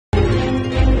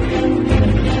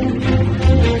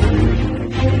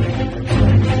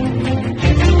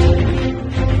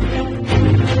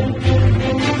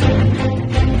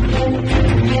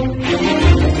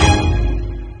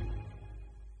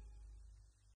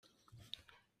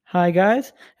Hi,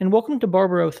 guys, and welcome to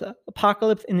Barbarossa,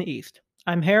 Apocalypse in the East.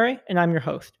 I'm Harry, and I'm your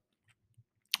host.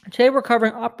 Today we're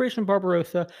covering Operation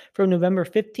Barbarossa from November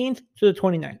 15th to the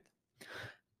 29th.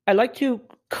 I'd like to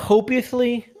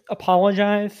copiously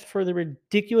apologize for the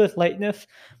ridiculous lateness.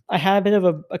 I had a bit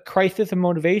of a crisis of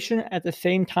motivation at the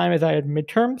same time as I had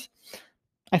midterms.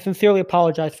 I sincerely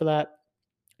apologize for that.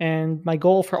 And my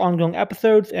goal for ongoing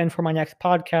episodes and for my next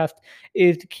podcast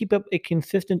is to keep up a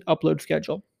consistent upload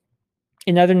schedule.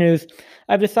 In other news,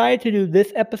 I've decided to do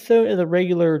this episode as a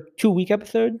regular 2-week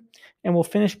episode, and we'll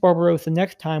finish Barbarossa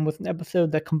next time with an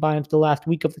episode that combines the last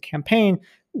week of the campaign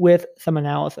with some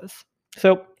analysis.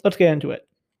 So let's get into it.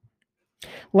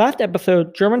 Last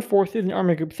episode, German forces in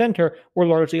Army Group Center were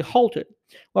largely halted,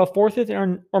 while forces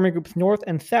in Army Groups North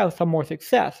and South saw more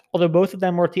success, although both of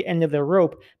them were at the end of their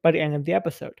rope by the end of the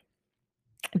episode.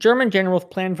 German generals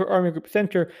planned for Army Group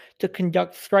Center to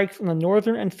conduct strikes on the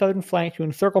northern and southern flank to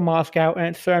encircle Moscow and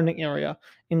its surrounding area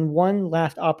in one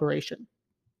last operation.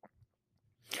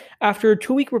 After a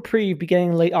 2-week reprieve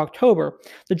beginning in late October,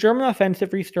 the German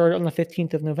offensive restarted on the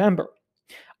 15th of November.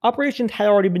 Operations had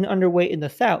already been underway in the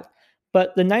south,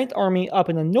 but the 9th Army up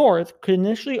in the north could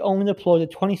initially only deploy the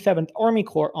 27th Army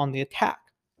Corps on the attack.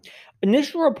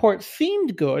 Initial reports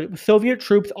seemed good, with Soviet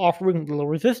troops offering little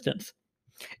resistance.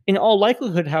 In all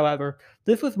likelihood, however,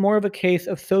 this was more of a case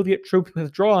of Soviet troops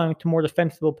withdrawing to more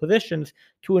defensible positions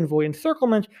to avoid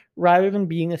encirclement rather than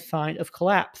being a sign of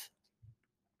collapse.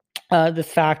 This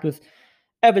fact was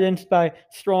evidenced by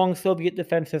strong Soviet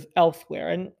defenses elsewhere,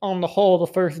 and on the whole,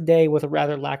 the first day was a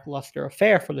rather lackluster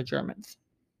affair for the Germans.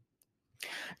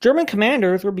 German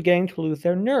commanders were beginning to lose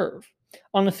their nerve.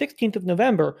 On the 16th of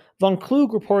November, von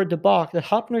Kluge reported to Bock that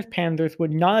Hoppner's panzers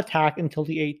would not attack until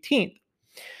the 18th.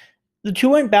 The two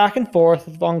went back and forth,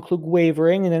 with von Kluge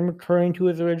wavering and then returning to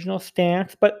his original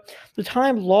stance, but the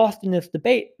time lost in this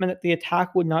debate meant that the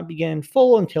attack would not begin in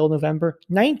full until November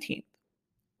 19th.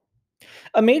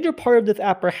 A major part of this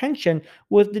apprehension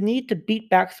was the need to beat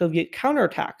back Soviet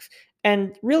counterattacks,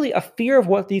 and really a fear of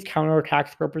what these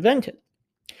counterattacks represented.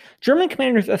 German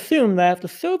commanders assumed that if the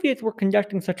Soviets were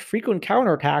conducting such frequent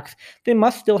counterattacks, they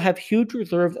must still have huge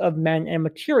reserves of men and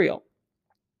material.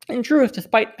 In truth,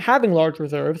 despite having large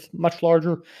reserves, much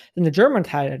larger than the Germans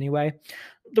had anyway,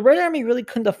 the Red Army really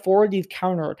couldn't afford these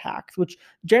counterattacks, which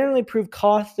generally proved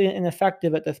costly and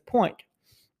ineffective at this point.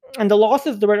 And the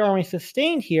losses the Red Army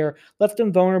sustained here left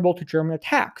them vulnerable to German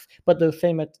attacks, but those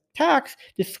same attacks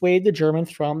dissuaded the Germans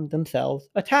from themselves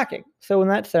attacking. So in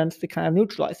that sense, they kind of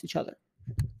neutralized each other.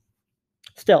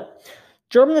 Still,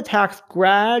 German attacks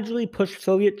gradually pushed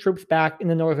Soviet troops back in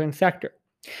the northern sector.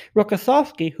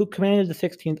 Rokossovsky, who commanded the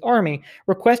 16th Army,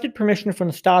 requested permission from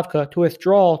the Stavka to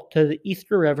withdraw to the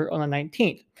Istra River on the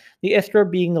 19th, the Istra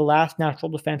being the last natural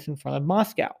defense in front of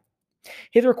Moscow.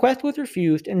 His request was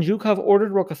refused, and Zhukov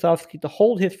ordered Rokossovsky to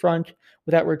hold his front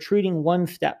without retreating one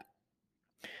step.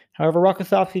 However,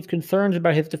 Rokossovsky's concerns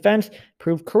about his defense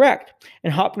proved correct,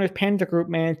 and Hoppner's Panzer Group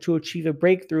managed to achieve a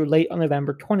breakthrough late on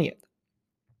November 20th.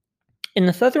 In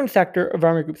the southern sector of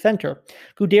Army Group Center,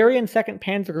 Guderian's 2nd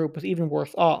Panzer Group was even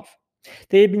worse off.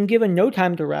 They had been given no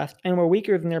time to rest and were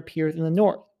weaker than their peers in the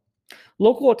north.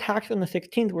 Local attacks on the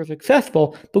 16th were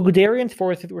successful, but Guderian's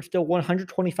forces were still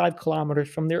 125 kilometers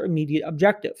from their immediate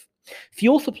objective.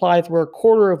 Fuel supplies were a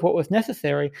quarter of what was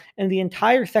necessary, and the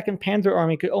entire 2nd Panzer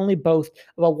Army could only boast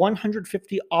of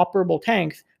 150 operable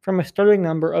tanks from a starting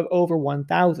number of over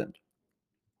 1,000.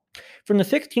 From the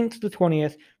 16th to the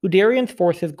 20th, Guderian's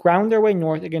forces ground their way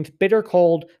north against bitter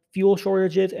cold, fuel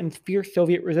shortages, and fierce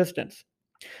Soviet resistance.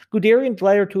 Guderian's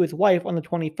letter to his wife on the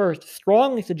 21st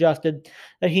strongly suggested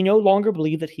that he no longer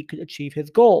believed that he could achieve his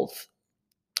goals.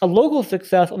 A local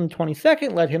success on the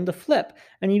 22nd led him to flip,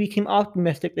 and he became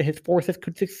optimistic that his forces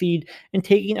could succeed in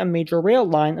taking a major rail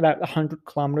line about 100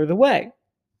 kilometers away.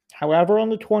 However, on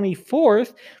the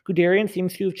 24th, Guderian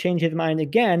seems to have changed his mind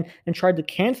again and tried to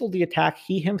cancel the attack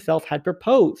he himself had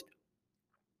proposed.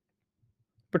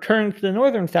 Returning to the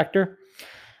northern sector,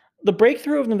 the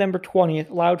breakthrough of November 20th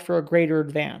allowed for a greater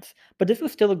advance, but this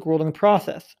was still a grueling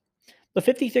process. The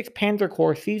 56th Panzer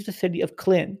Corps seized the city of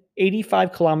Klin,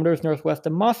 85 kilometers northwest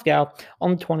of Moscow,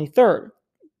 on the 23rd,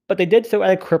 but they did so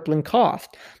at a crippling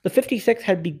cost. The 56th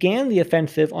had began the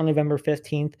offensive on November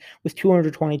 15th with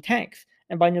 220 tanks,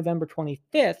 and by November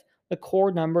 25th, the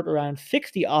Corps numbered around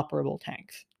 60 operable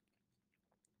tanks.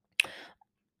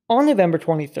 On November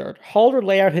 23rd, Halder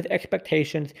laid out his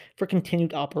expectations for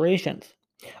continued operations.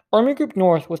 Army Group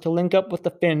North was to link up with the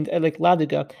Finns at Lake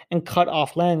Ladoga and cut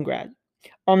off Leningrad.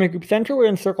 Army Group Center would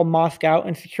encircle Moscow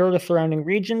and secure the surrounding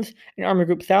regions, and Army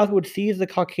Group South would seize the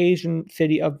Caucasian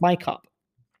city of Maikop.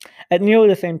 At nearly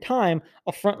the same time,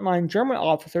 a frontline German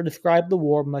officer described the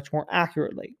war much more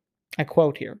accurately. I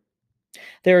quote here: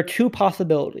 "There are two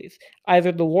possibilities.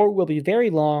 Either the war will be very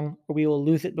long, or we will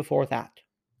lose it before that."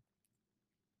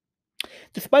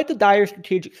 Despite the dire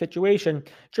strategic situation,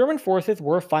 German forces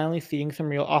were finally seeing some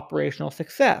real operational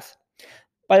success.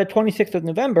 By the 26th of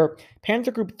November,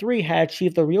 Panzer Group 3 had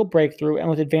achieved a real breakthrough and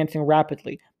was advancing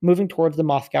rapidly, moving towards the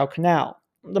Moscow Canal.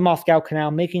 The Moscow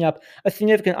Canal making up a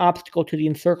significant obstacle to the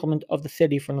encirclement of the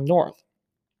city from the north.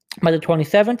 By the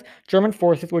 27th, German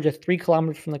forces were just 3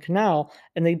 kilometers from the canal,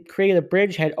 and they created a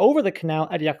bridgehead over the canal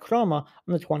at Yakroma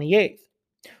on the 28th.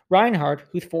 Reinhardt,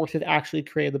 whose forces actually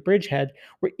created the bridgehead,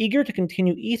 were eager to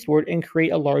continue eastward and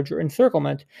create a larger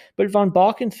encirclement, but von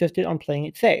Bock insisted on playing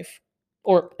it safe,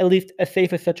 or at least as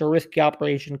safe as such a risky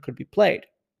operation could be played.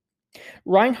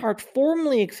 Reinhardt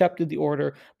formally accepted the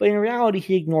order, but in reality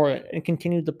he ignored it and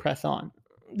continued to press on.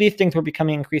 These things were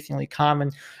becoming increasingly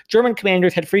common. German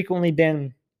commanders had frequently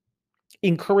been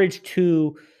encouraged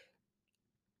to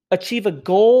achieve a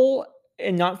goal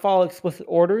and not follow explicit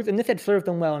orders, and this had served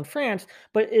them well in France,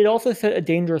 but it also set a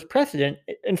dangerous precedent,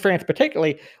 in France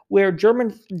particularly, where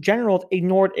German generals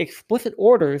ignored explicit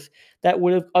orders that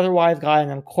would have otherwise gotten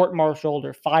them court-martialed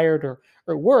or fired or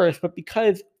worse, but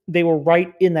because they were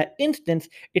right in that instance,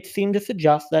 it seemed to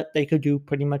suggest that they could do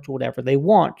pretty much whatever they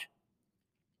want.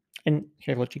 And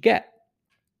here's what you get.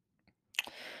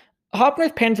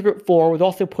 Hoppner's Panzer Group 4 was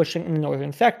also pushing in the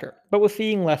northern sector, but was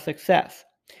seeing less success.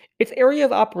 Its area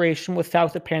of operation was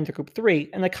south of Panzer Group 3,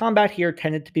 and the combat here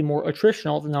tended to be more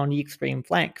attritional than on the extreme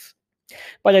flanks.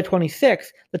 By the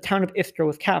 26th, the town of Istra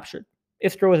was captured.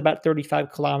 Istra was about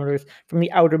 35 kilometers from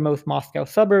the outermost Moscow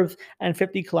suburbs and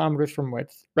 50 kilometers from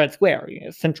Red Square,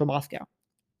 central Moscow.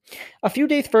 A few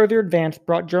days further advance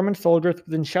brought German soldiers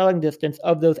within shelling distance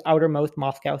of those outermost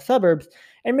Moscow suburbs,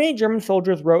 and many German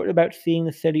soldiers wrote about seeing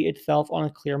the city itself on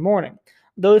a clear morning.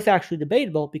 Though it's actually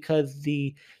debatable because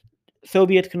the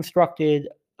Soviets constructed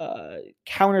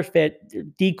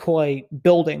counterfeit decoy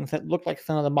buildings that looked like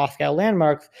some of the Moscow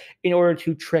landmarks in order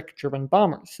to trick German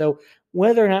bombers. So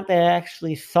whether or not they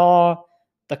actually saw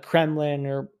the Kremlin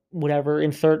or whatever,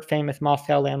 insert famous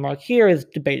Moscow landmark here, is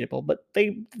debatable, but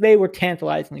they were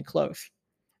tantalizingly close.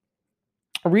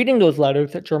 Reading those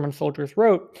letters that German soldiers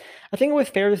wrote, I think it was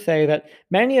fair to say that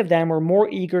many of them were more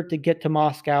eager to get to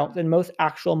Moscow than most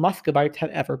actual Muscovites had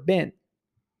ever been.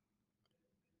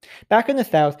 Back in the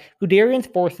south, Guderian's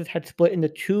forces had split into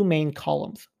two main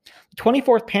columns. The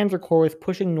 24th Panzer Corps was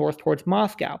pushing north towards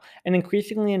Moscow and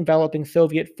increasingly enveloping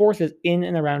Soviet forces in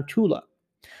and around Tula.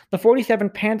 The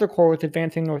 47th Panzer Corps was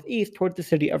advancing northeast towards the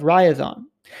city of Ryazan.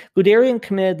 Guderian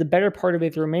committed the better part of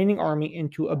his remaining army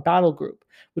into a battle group,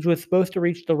 which was supposed to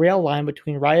reach the rail line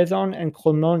between Ryazan and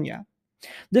Kolmonia.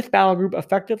 This battle group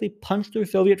effectively punched through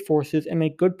Soviet forces and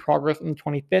made good progress on the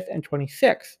 25th and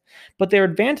 26th, but their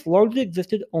advance largely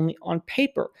existed only on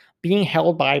paper, being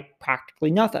held by practically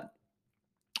nothing.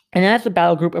 And as the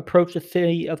battle group approached the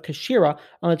city of Kashira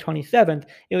on the 27th,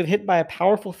 it was hit by a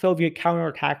powerful Soviet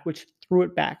counterattack which threw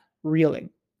it back, reeling.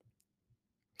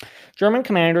 German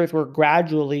commanders were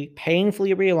gradually,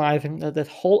 painfully realizing that this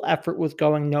whole effort was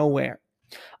going nowhere.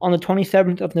 On the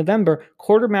 27th of November,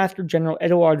 Quartermaster General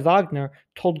Eduard Wagner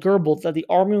told Goebbels that the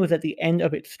army was at the end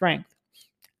of its strength.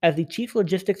 As the chief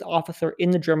logistics officer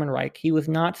in the German Reich, he was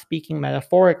not speaking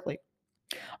metaphorically.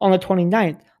 On the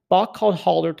 29th, Bock called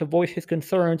Halder to voice his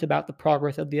concerns about the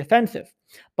progress of the offensive.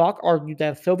 Bock argued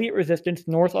that if Soviet resistance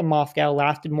north of Moscow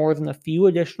lasted more than a few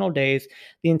additional days,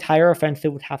 the entire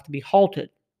offensive would have to be halted.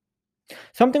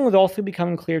 Something was also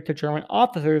becoming clear to German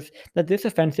officers that this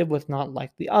offensive was not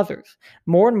like the others.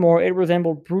 More and more, it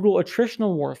resembled brutal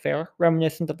attritional warfare,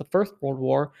 reminiscent of the First World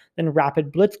War, than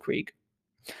rapid blitzkrieg.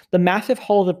 The massive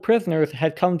hauls of prisoners that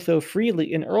had come so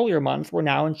freely in earlier months were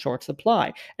now in short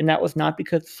supply, and that was not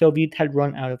because the Soviets had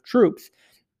run out of troops.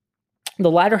 The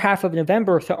latter half of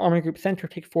November saw Army Group Center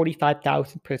take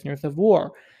 45,000 prisoners of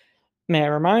war. May I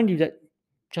remind you that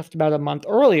just about a month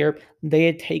earlier, they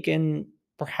had taken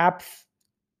perhaps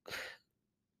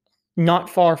not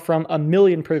far from 1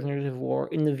 million prisoners of war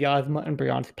in the Vyazma and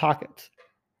Bryansk pockets.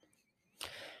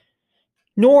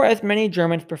 Nor, as many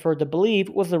Germans preferred to believe,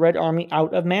 was the Red Army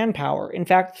out of manpower. In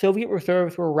fact, Soviet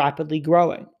reserves were rapidly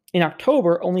growing. In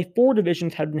October, only 4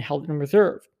 divisions had been held in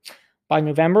reserve. By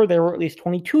November, there were at least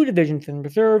 22 divisions in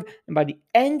reserve, and by the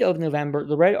end of November,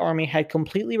 the Red Army had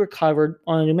completely recovered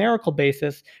on a numerical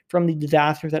basis from the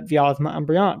disasters at Vyazma and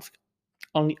Bryansk.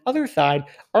 On the other side,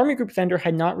 Army Group Center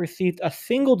had not received a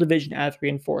single division as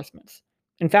reinforcements.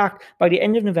 In fact, by the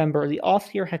end of November, the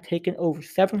Aufseher had taken over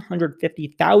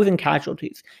 750,000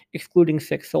 casualties, excluding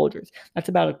sick soldiers. That's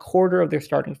about a quarter of their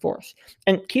starting force.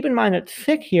 And keep in mind that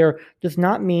sick here does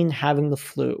not mean having the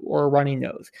flu or a runny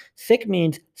nose. Sick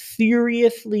means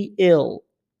seriously ill.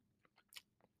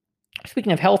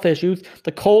 Speaking of health issues,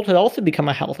 the cold had also become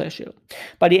a health issue.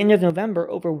 By the end of November,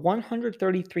 over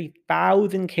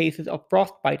 133,000 cases of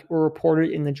frostbite were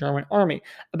reported in the German army,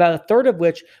 about a third of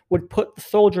which would put the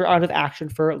soldier out of action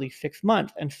for at least 6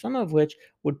 months, and some of which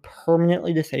would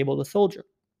permanently disable the soldier.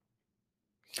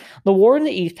 The war in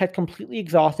the East had completely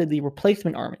exhausted the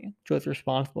replacement army, which was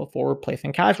responsible for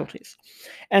replacing casualties,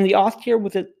 and the Austria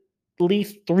was at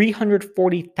least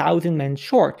 340,000 men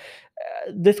short.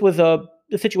 This was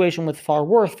the situation was far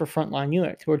worse for frontline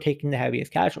units who were taking the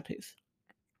heaviest casualties.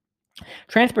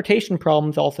 Transportation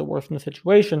problems also worsened the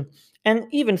situation, and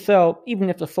even so, even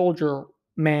if the soldier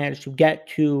managed to get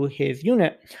to his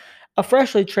unit, a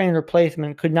freshly trained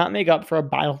replacement could not make up for a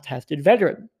battle-tested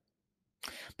veteran.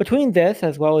 Between this,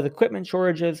 as well as equipment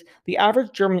shortages, the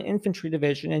average German infantry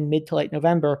division in mid to late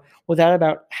November was at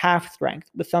about half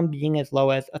strength, with some being as low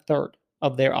as a third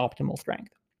of their optimal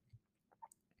strength.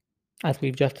 As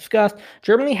we've just discussed,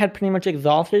 Germany had pretty much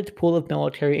exhausted its pool of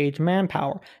military-age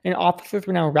manpower, and officers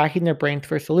were now racking their brains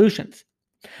for solutions.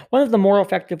 One of the more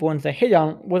effective ones they hit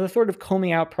on was a sort of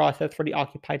combing out process for the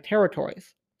occupied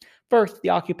territories. First, the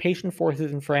occupation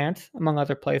forces in France, among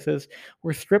other places,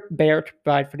 were stripped bare to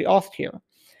provide for the Austria,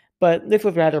 but this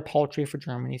was rather paltry for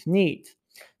Germany's needs.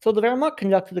 So the Wehrmacht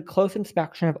conducted a close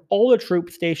inspection of all the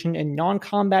troops stationed in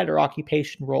non-combat or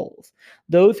occupation roles.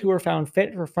 Those who were found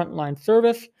fit for frontline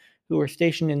service, who were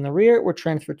stationed in the rear, were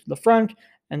transferred to the front,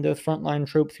 and those frontline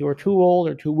troops who were too old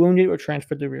or too wounded were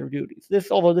transferred to rear duties.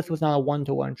 Although this was not a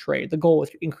one-to-one trade, the goal was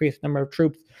to increase the number of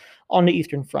troops on the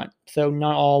Eastern Front. So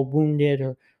not all wounded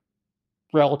or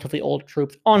relatively old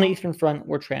troops on the Eastern Front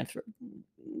were transferred.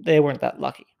 They weren't that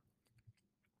lucky.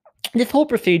 This whole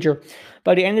procedure,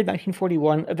 by the end of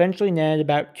 1941, eventually netted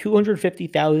about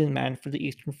 250,000 men for the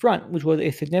Eastern Front, which was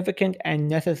a significant and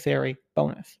necessary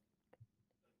bonus.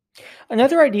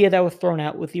 Another idea that was thrown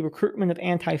out was the recruitment of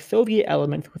anti-Soviet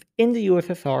elements within the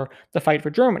USSR to fight for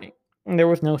Germany, and there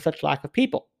was no such lack of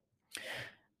people.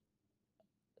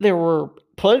 There were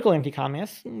political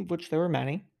anti-communists, which there were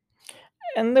many,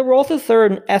 and there were also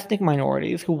certain ethnic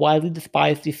minorities who widely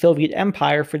despised the Soviet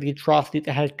Empire for the atrocities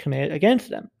it had committed against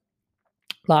them.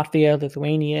 Latvia,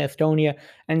 Lithuania, Estonia,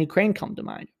 and Ukraine come to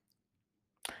mind.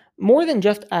 More than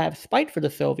just out of spite for the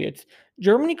Soviets,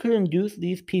 Germany could induce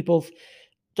these peoples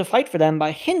to fight for them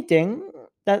by hinting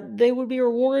that they would be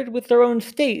rewarded with their own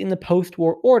state in the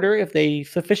post-war order if they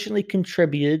sufficiently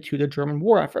contributed to the German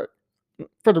war effort.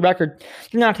 For the record,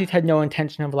 the Nazis had no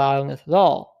intention of allowing this at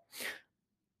all.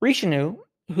 Richelieu,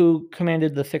 who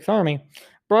commanded the Sixth Army,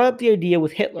 brought up the idea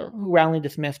with Hitler, who roundly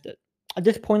dismissed it. At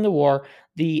this point in the war,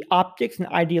 the optics and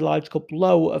ideological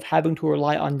blow of having to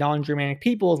rely on non-Germanic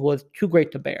peoples was too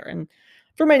great to bear, and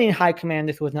for many in high command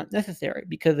this was not necessary,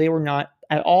 because they were not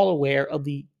at all aware of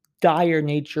the dire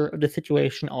nature of the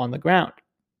situation on the ground.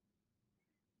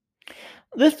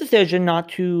 This decision not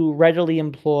to readily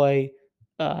employ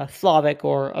Slavic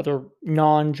or other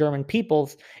non-German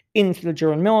peoples into the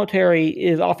German military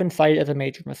is often cited as a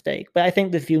major mistake, but I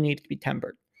think this view needs to be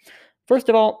tempered. First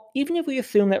of all, even if we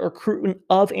assume that recruitment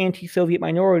of anti-Soviet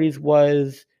minorities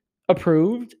was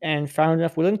approved and found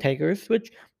enough willing takers,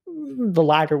 which the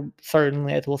latter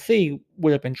certainly, as we'll see,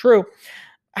 would have been true,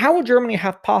 how would Germany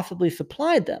have possibly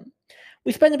supplied them?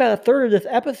 We spend about a third of this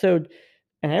episode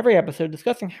and every episode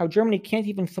discussing how Germany can't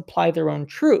even supply their own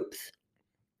troops.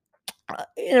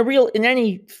 In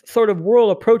any sort of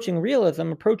world approaching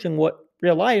realism, approaching what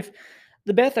real life,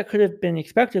 the best that could have been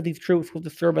expected of these troops was to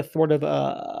serve as sort of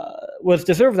was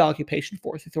to serve the occupation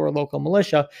forces or a local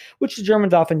militia, which the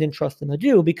Germans often didn't trust them to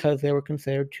do because they were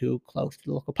considered too close to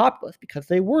the local populace, because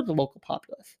they were the local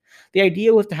populace. The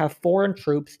idea was to have foreign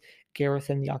troops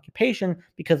garrison the occupation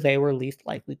because they were least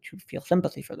likely to feel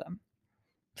sympathy for them.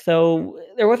 So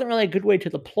there wasn't really a good way to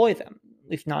deploy them,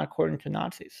 at least not according to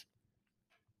Nazis.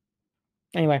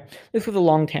 Anyway, this was a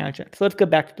long tangent, so let's go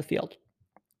back to the field.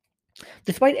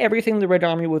 Despite everything the Red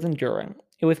Army was enduring,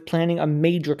 it was planning a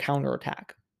major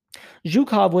counterattack.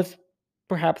 Zhukov was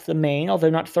perhaps the main, although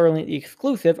not certainly the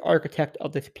exclusive, architect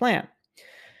of this plan.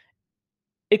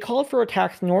 It called for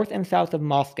attacks north and south of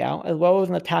Moscow, as well as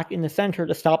an attack in the center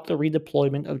to stop the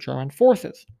redeployment of German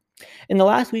forces. In the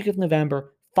last week of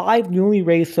November, 5 newly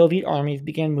raised Soviet armies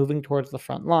began moving towards the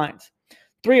front lines.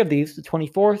 3 of these, the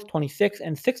 24th, 26th,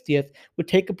 and 60th, would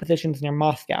take up positions near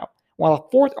Moscow, while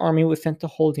a 4th army was sent to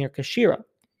hold near Kashira.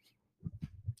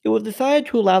 It was decided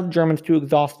to allow the Germans to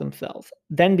exhaust themselves,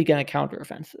 then begin a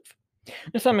counteroffensive.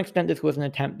 To some extent, this was an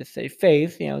attempt to save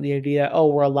face, the idea that,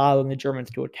 we're allowing the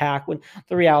Germans to attack, when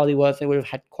the reality was they would have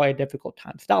had quite a difficult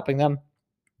time stopping them.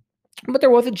 But there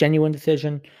was a genuine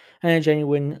decision and a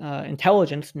genuine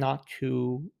intelligence not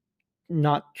to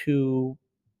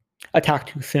attack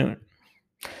too soon.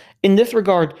 In this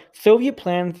regard, Soviet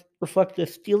plans reflected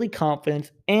a steely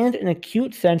confidence and an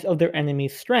acute sense of their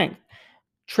enemy's strength,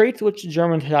 traits which the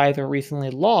Germans had either recently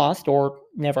lost or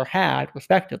never had,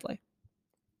 respectively.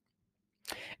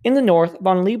 In the north,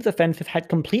 von Lieb's offensive had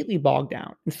completely bogged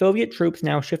down, and Soviet troops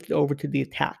now shifted over to the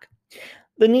attack.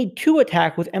 The need to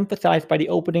attack was emphasized by the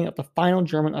opening of the final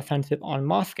German offensive on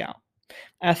Moscow.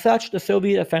 As such, the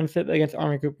Soviet offensive against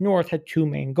Army Group North had two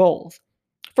main goals.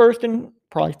 First, and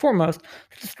probably foremost,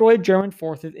 to destroy German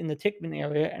forces in the Tikhvin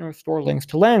area and restore links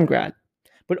to Leningrad,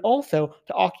 but also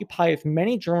to occupy as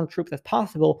many German troops as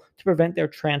possible to prevent their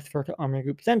transfer to Army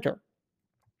Group Center.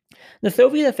 The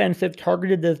Soviet offensive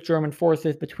targeted the German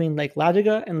forces between Lake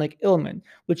Ladoga and Lake Ilmen,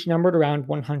 which numbered around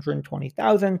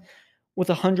 120,000, with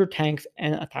 100 tanks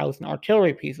and 1,000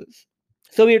 artillery pieces.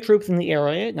 Soviet troops in the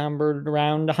area numbered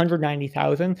around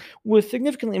 190,000, with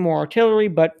significantly more artillery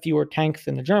but fewer tanks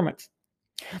than the Germans.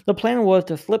 The plan was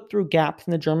to slip through gaps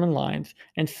in the German lines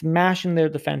and smash in their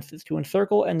defenses to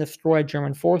encircle and destroy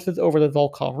German forces over the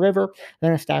Volkhov River,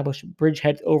 then establish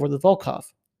bridgeheads over the Volkhov.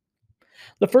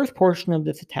 The first portion of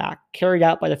this attack, carried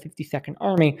out by the 52nd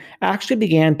Army, actually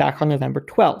began back on November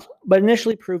 12th, but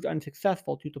initially proved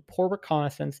unsuccessful due to poor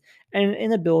reconnaissance and an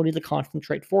inability to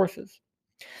concentrate forces.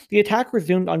 The attack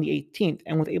resumed on the 18th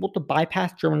and was able to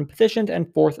bypass German positions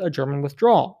and force a German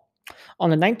withdrawal.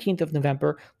 On the 19th of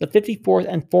November, the 54th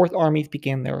and 4th Armies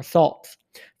began their assaults.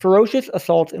 Ferocious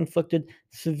assaults inflicted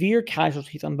severe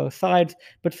casualties on both sides,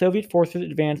 but Soviet forces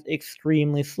advanced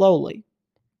extremely slowly.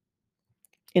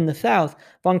 In the south,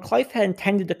 von Kleist had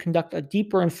intended to conduct a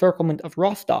deeper encirclement of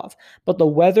Rostov, but the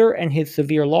weather and his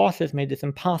severe losses made this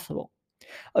impossible.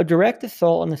 A direct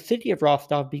assault on the city of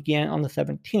Rostov began on the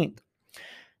 17th.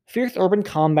 Fierce urban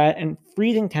combat and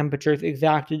freezing temperatures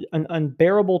exacted an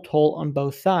unbearable toll on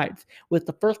both sides, with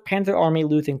the 1st Panzer Army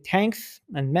losing tanks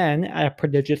and men at a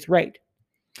prodigious rate.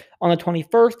 On the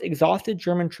 21st, exhausted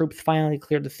German troops finally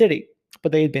cleared the city,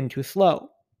 but they had been too slow.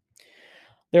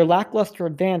 Their lackluster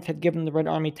advance had given the Red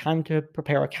Army time to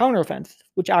prepare a counteroffensive,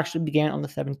 which actually began on the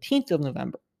 17th of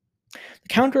November. The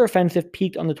counteroffensive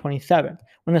peaked on the 27th,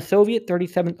 when the Soviet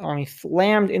 37th Army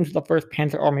slammed into the 1st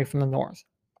Panzer Army from the north.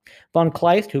 Von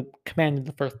Kleist, who commanded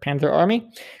the 1st Panzer Army,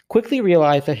 quickly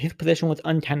realized that his position was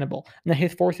untenable and that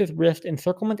his forces risked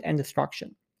encirclement and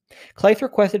destruction. Kleist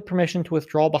requested permission to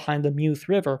withdraw behind the Meuse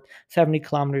River, 70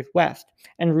 kilometers west,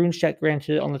 and Rundstedt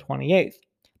granted it on the 28th.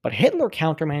 But Hitler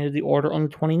countermanded the order on the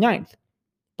 29th.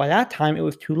 By that time, it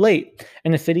was too late,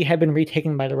 and the city had been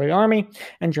retaken by the Red Army,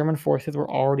 and German forces were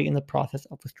already in the process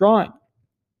of withdrawing.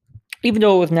 Even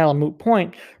though it was now a moot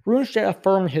point, Rundstedt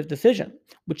affirmed his decision,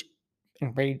 which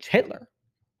enraged Hitler.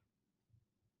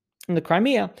 In the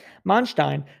Crimea,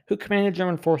 Manstein, who commanded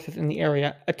German forces in the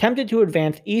area, attempted to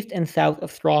advance east and south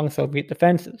of strong Soviet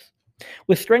defenses.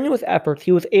 With strenuous efforts,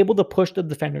 he was able to push the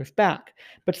defenders back,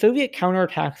 but Soviet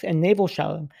counterattacks and naval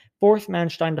shelling forced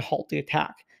Manstein to halt the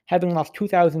attack, having lost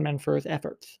 2,000 men for his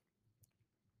efforts.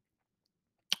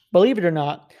 Believe it or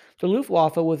not, the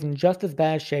Luftwaffe was in just as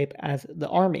bad shape as the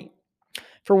army.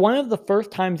 For one of the first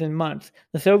times in months,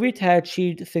 the Soviets had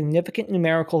achieved significant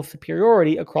numerical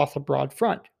superiority across a broad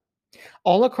front.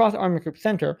 All across Army Group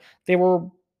Center, there were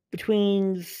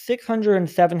between 600 and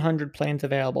 700 planes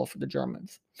available for the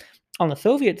Germans. On the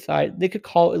Soviet side, they could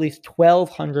call at least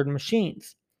 1,200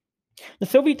 machines. The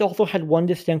Soviets also had one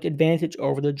distinct advantage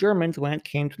over the Germans when it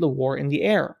came to the war in the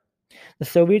air. The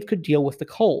Soviets could deal with the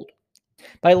cold.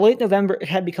 By late November, it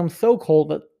had become so cold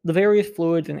that the various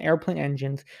fluids in airplane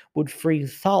engines would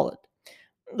freeze solid.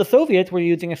 The Soviets were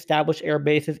using established air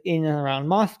bases in and around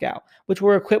Moscow, which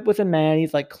were equipped with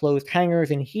amenities like closed hangars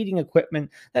and heating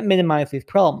equipment that minimized these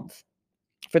problems.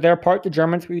 For their part, the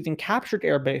Germans were using captured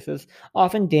air bases,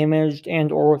 often damaged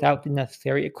and or without the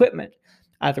necessary equipment.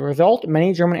 As a result,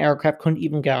 many German aircraft couldn't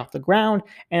even get off the ground,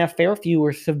 and a fair few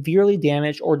were severely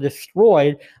damaged or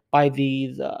destroyed by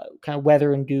these kind of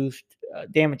weather-induced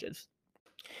damages.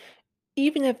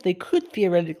 Even if they could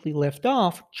theoretically lift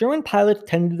off, German pilots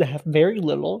tended to have very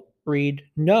little, read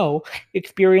no,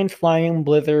 experience flying in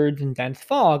blizzards and dense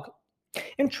fog.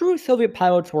 In truth, Soviet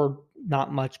pilots were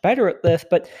not much better at this,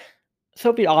 but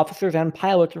Soviet officers and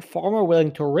pilots were far more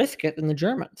willing to risk it than the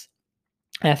Germans.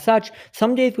 As such,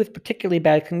 some days with particularly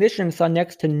bad conditions saw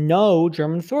next to no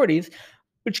German sorties,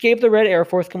 which gave the Red Air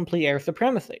Force complete air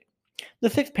supremacy. The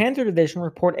 6th Panzer Division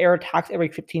report air attacks every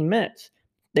 15 minutes.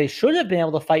 They should have been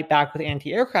able to fight back with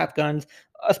anti-aircraft guns,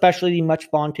 especially the much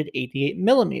vaunted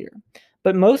 88mm.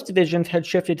 But most divisions had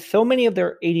shifted so many of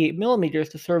their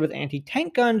 88mm to serve as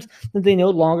anti-tank guns that they no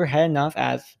longer had enough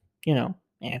as,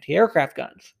 anti-aircraft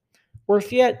guns.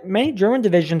 Worse yet, many German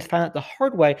divisions found out the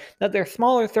hard way that their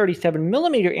smaller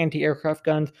 37mm anti-aircraft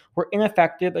guns were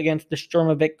ineffective against the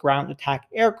Sturmovik ground attack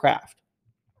aircraft.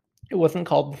 It wasn't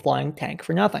called the flying tank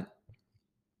for nothing.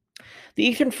 The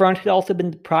Eastern Front had also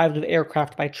been deprived of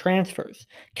aircraft by transfers.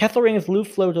 Kesselring's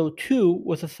Luftflotte 2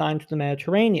 was assigned to the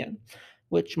Mediterranean,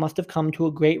 which must have come to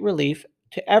a great relief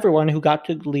to everyone who got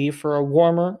to leave for a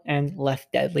warmer and less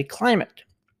deadly climate.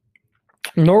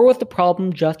 Nor was the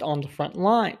problem just on the front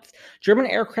lines. German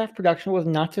aircraft production was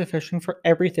not sufficient for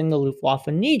everything the Luftwaffe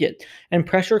needed, and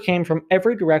pressure came from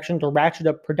every direction to ratchet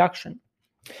up production.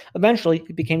 Eventually,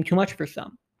 it became too much for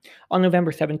some. On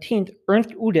November 17th, Ernst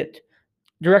Udet,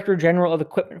 Director General of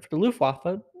Equipment for the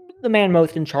Luftwaffe, the man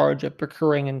most in charge of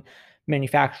procuring and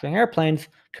manufacturing airplanes,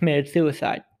 committed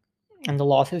suicide, and the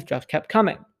losses just kept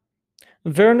coming.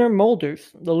 Werner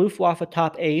Mulders, the Luftwaffe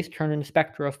top ace turned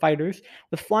inspector of fighters,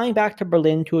 was flying back to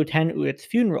Berlin to attend Udet's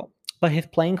funeral, but his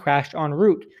plane crashed en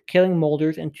route, killing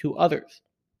Mulders and 2 others.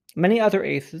 Many other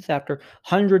aces, after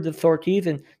hundreds of sorties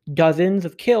and dozens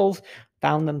of kills,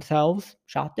 found themselves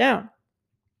shot down.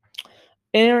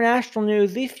 In international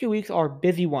news, these few weeks are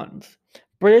busy ones.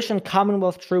 British and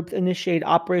Commonwealth troops initiated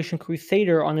Operation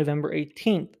Crusader on November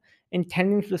 18th,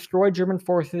 intending to destroy German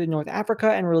forces in North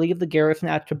Africa and relieve the garrison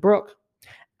at Tobruk.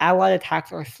 Allied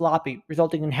attacks are sloppy,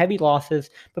 resulting in heavy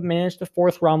losses, but managed to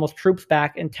force Rommel's troops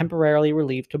back and temporarily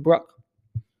relieve Tobruk.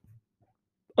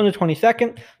 On the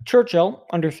 22nd, Churchill,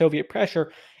 under Soviet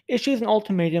pressure, issues an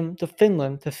ultimatum to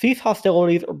Finland to cease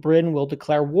hostilities or Britain will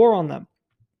declare war on them.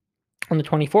 On the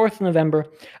 24th of November,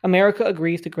 America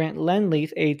agrees to grant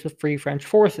Lend-Lease aid to Free French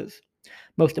forces.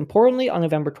 Most importantly, on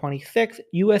November 26,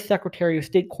 U.S. Secretary of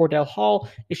State Cordell Hull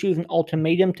issues an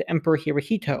ultimatum to Emperor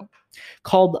Hirohito.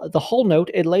 Called the Hull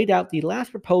Note, it laid out the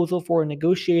last proposal for a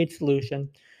negotiated solution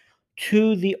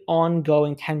to the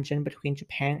ongoing tension between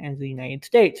Japan and the United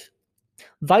States.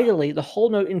 Vitally, the Hull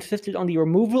Note insisted on the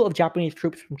removal of Japanese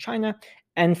troops from China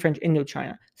and French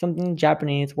Indochina, something the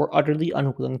Japanese were utterly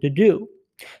unwilling to do.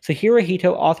 So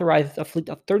Hirohito authorizes a fleet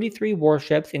of 33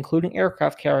 warships, including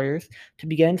aircraft carriers, to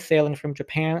begin sailing from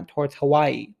Japan towards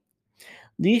Hawaii.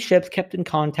 These ships kept in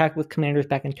contact with commanders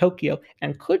back in Tokyo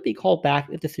and could be called back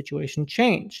if the situation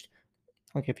changed.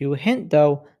 I'll give you a hint,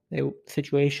 though, the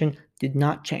situation did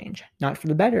not change. Not for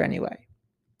the better, anyway.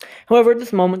 However, at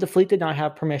this moment, the fleet did not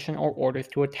have permission or orders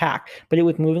to attack, but it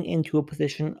was moving into a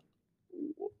position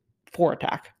for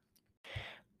attack.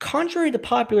 Contrary to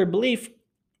popular belief,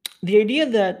 the idea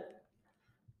that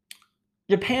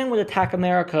Japan would attack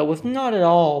America was not at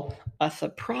all a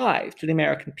surprise to the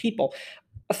American people.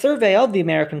 A survey of the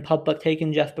American public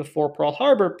taken just before Pearl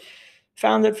Harbor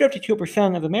found that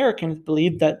 52% of Americans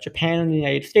believed that Japan and the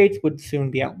United States would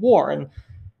soon be at war, and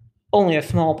only a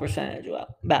small percentage,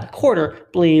 about a quarter,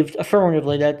 believed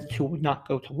affirmatively that the two would not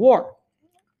go to war.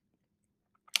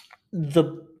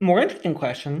 The more interesting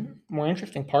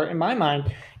part in my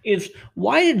mind, is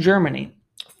why did Germany,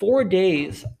 4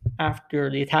 days after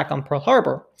the attack on Pearl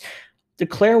Harbor,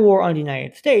 declare war on the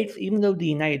United States, even though the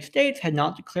United States had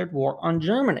not declared war on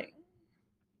Germany?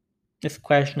 This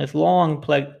question has long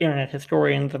plagued internet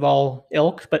historians of all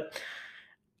ilks, but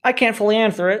I can't fully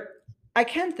answer it. I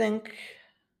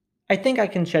think I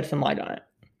can shed some light on it.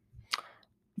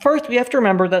 First, we have to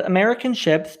remember that American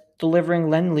ships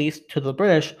delivering Lend-Lease to the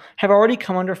British have already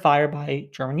come under fire by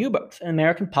German U-boats, and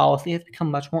American policy has become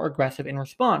much more aggressive in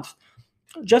response.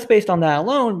 Just based on that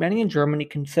alone, many in Germany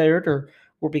considered or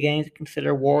were beginning to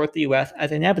consider war with the US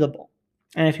as inevitable.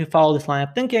 And if you follow this line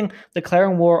of thinking,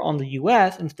 declaring war on the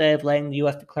US instead of letting the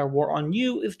US declare war on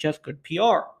you is just good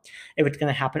PR. If it's going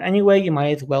to happen anyway, you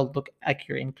might as well look like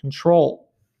you're in control.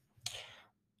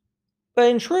 But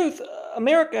in truth,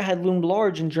 America had loomed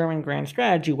large in German grand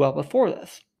strategy well before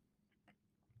this.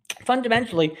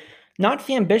 Fundamentally,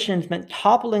 Nazi ambitions meant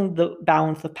toppling the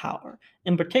balance of power,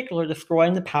 in particular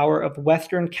destroying the power of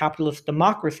Western capitalist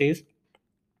democracies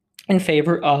in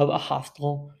favor of a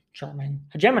hostile German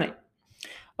hegemony.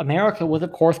 America was,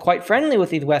 of course, quite friendly with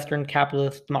these Western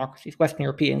capitalist democracies. Western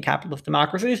European capitalist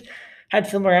democracies had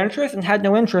similar interests and had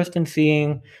no interest in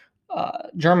seeing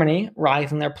Germany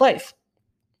rise in their place.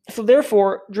 So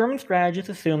therefore, German strategists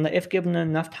assumed that if given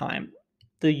enough time,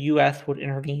 the US would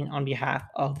intervene on behalf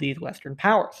of these Western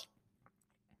powers.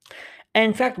 And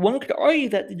in fact, one could argue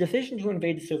that the decision to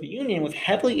invade the Soviet Union was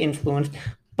heavily influenced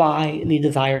by the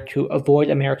desire to avoid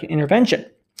American intervention.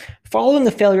 Following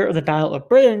the failure of the Battle of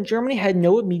Britain, Germany had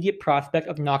no immediate prospect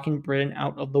of knocking Britain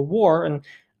out of the war and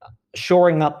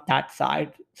shoring up that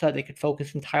side so that they could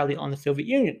focus entirely on the Soviet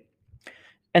Union.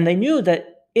 And they knew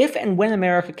that if and when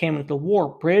America came into the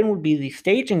war, Britain would be the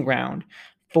staging ground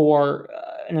for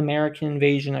an American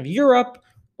invasion of Europe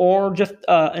or just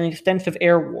an extensive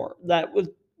air war that would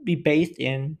be based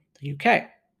in the UK.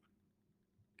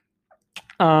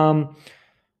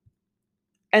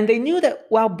 And they knew that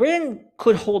while Britain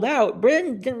could hold out,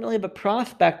 Britain didn't really have a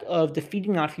prospect of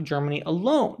defeating Nazi Germany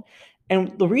alone.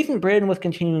 And the reason Britain was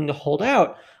continuing to hold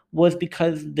out was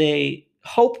because they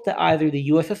hoped that either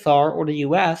the USSR or the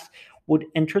US would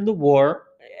enter the war.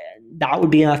 That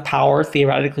would be enough power,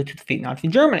 theoretically, to defeat Nazi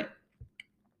Germany.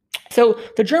 So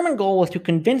the German goal was to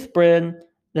convince Britain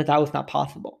that that was not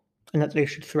possible and that they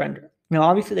should surrender. Now,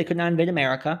 obviously, they could not invade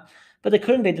America, but they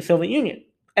could invade the Soviet Union.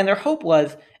 And their hope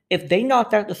was if they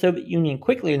knocked out the Soviet Union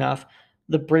quickly enough,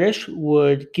 the British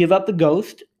would give up the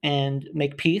ghost and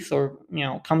make peace or,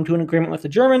 come to an agreement with the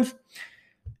Germans.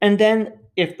 And then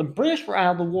if the British were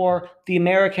out of the war, the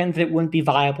Americans, it wouldn't be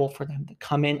viable for them to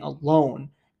come in alone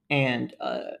and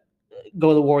go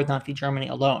to the war with Nazi Germany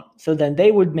alone. So then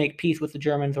they would make peace with the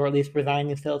Germans, or at least resign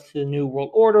themselves to the New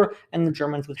World Order, and the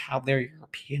Germans would have their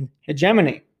European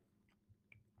hegemony.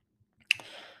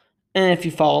 And if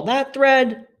you follow that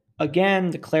thread, again,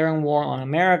 declaring war on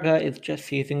America is just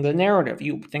seizing the narrative.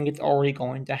 You think it's already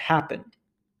going to happen.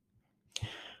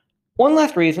 One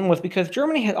last reason was because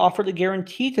Germany had offered a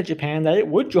guarantee to Japan that it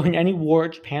would join any war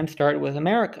Japan started with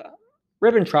America.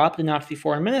 Ribbentrop, the Nazi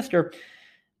foreign minister,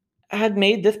 had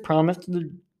made this promise to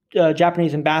the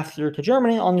Japanese ambassador to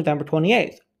Germany on November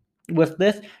 28th. With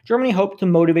this, Germany hoped to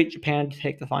motivate Japan to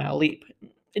take the final leap.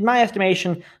 In my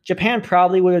estimation, Japan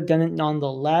probably would have done it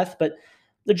nonetheless, but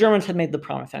the Germans had made the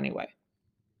promise anyway.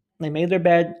 They made their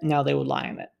bed, now they would lie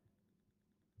in it.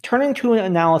 Turning to an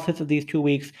analysis of these 2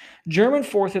 weeks, German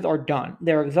forces are done.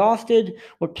 They're exhausted.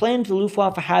 What planes the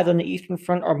Luftwaffe has on the Eastern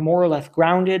Front are more or less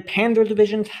grounded. Panzer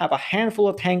divisions have a handful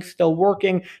of tanks still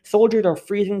working. Soldiers are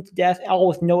freezing to death, all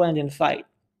with no end in sight.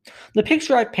 The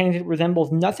picture I've painted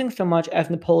resembles nothing so much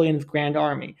as Napoleon's Grand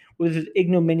Army, with his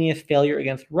ignominious failure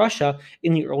against Russia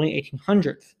in the early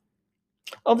 1800s.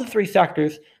 Of the three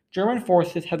sectors, German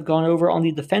forces have gone over on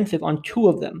the defensive on two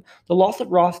of them. The loss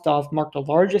of Rostov marked the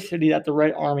largest city that the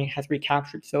Red Army has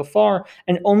recaptured so far,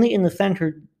 and only in the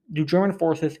center do German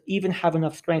forces even have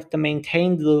enough strength to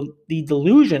maintain the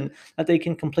delusion that they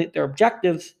can complete their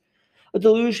objectives, a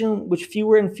delusion which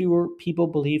fewer and fewer people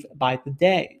believe by the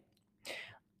day.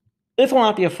 This will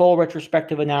not be a full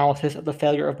retrospective analysis of the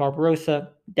failure of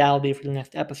Barbarossa. That'll be for the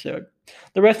next episode.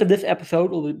 The rest of this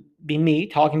episode will be me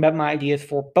talking about my ideas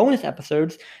for bonus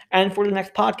episodes and for the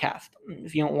next podcast.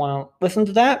 If you don't want to listen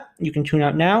to that, you can tune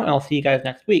out now, and I'll see you guys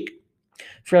next week.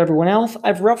 For everyone else,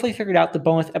 I've roughly figured out the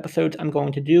bonus episodes I'm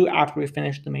going to do after we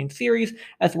finish the main series,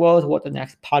 as well as what the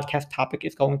next podcast topic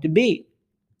is going to be.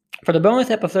 For the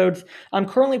bonus episodes, I'm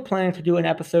currently planning to do an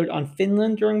episode on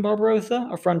Finland during Barbarossa,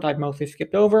 a front I've mostly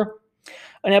skipped over,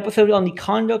 an episode on the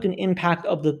conduct and impact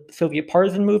of the Soviet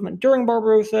partisan movement during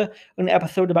Barbarossa, an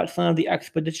episode about some of the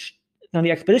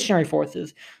expeditionary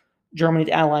forces Germany's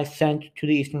allies sent to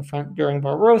the Eastern Front during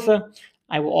Barbarossa.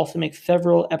 I will also make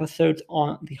several episodes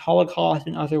on the Holocaust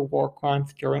and other war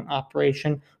crimes during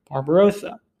Operation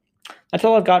Barbarossa. That's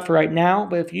all I've got for right now,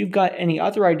 but if you've got any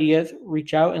other ideas,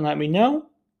 reach out and let me know.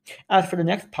 As for the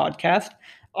next podcast,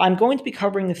 I'm going to be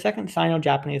covering the Second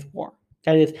Sino-Japanese War.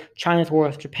 That is China's war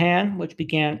with Japan, which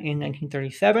began in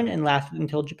 1937 and lasted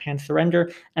until Japan's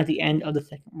surrender at the end of the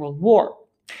Second World War.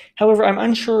 However, I'm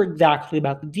unsure exactly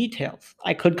about the details.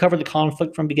 I could cover the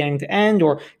conflict from beginning to end,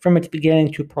 or from its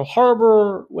beginning to Pearl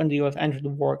Harbor, when the U.S. entered the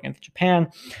war against Japan.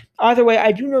 Either way,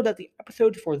 I do know that the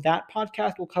episodes for that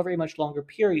podcast will cover a much longer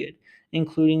period,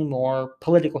 including more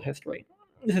political history.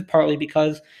 This is partly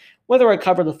because whether I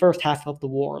cover the first half of the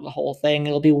war or the whole thing,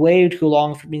 it'll be way too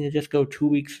long for me to just go 2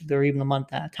 weeks or even a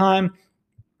month at a time.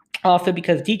 Also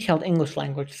because detailed English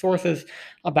language sources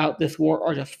about this war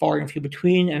are just far and few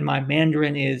between, and my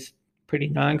Mandarin is pretty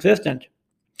non-existent.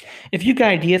 If you've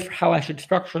got ideas for how I should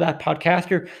structure that podcast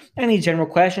or any general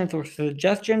questions or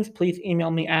suggestions, please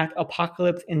email me at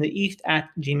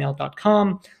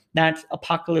apocalypseintheeast@gmail.com. That's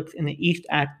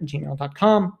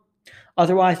apocalypseintheeast@gmail.com.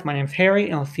 Otherwise, my name's Harry,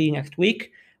 and I'll see you next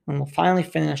week when we'll finally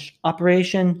finish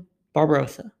Operation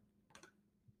Barbarossa.